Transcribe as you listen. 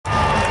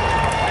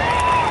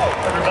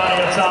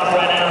top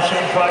right now,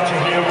 Shane Proctor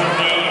here with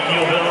me,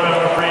 Neil Miller and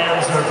our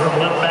friends are from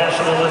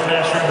Liftmaster, the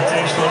Liftmaster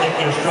Invitational,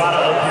 Nikki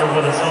Estrada up here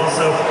with us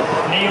also.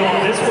 Neil,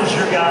 this was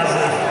your guys'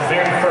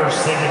 very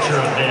first signature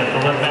event,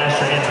 the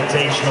Liftmaster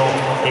Invitational.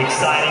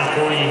 Exciting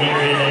for you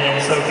here in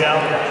SoCal.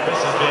 This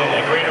has been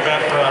a great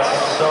event for us.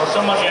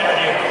 So much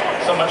energy,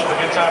 so much of a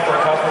good time for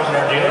our customers and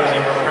our dealers, and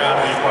we're proud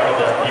to be part of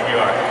the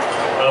Pbr.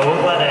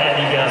 We're glad to have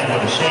you guys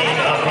with us. Shane,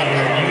 up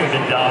here, you have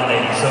been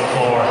dominating so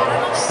far.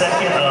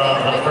 Second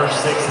of the first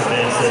 6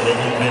 events that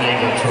you've been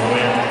able to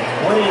win.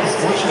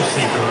 What's your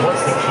secret?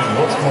 What's the key?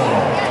 What's going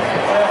on?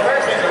 Well,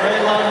 first, it's a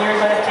really long year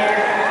last year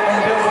on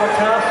the billboard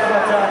tough,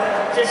 but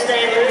just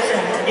staying loose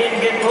and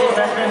getting good pulls.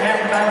 That's been half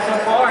the battle so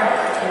far.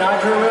 I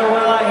drew real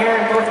well out here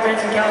in both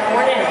events in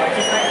California, and we're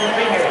just thankful to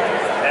be here.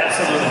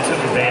 Absolutely took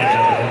advantage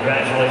of it.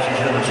 Congratulations,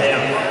 you're the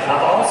champ.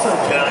 I've also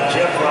got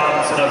Jeff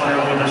Robinson up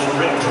here with us,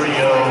 Rick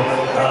Trio,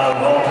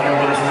 all here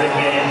with us, Rick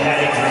and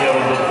Patty Trio,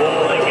 the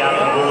bull that got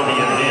the bull of the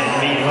event,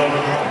 Meat Hook.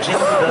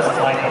 Jeff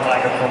doesn't like the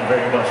microphone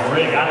very much.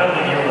 Rick, I know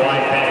that your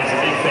wife, Patty's a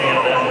big fan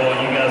of that bull.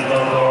 You guys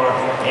both are,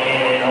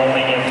 and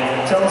only him.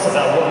 Tell us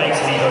about what makes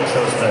Meat Hook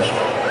so special.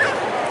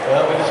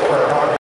 Well, we just work hard.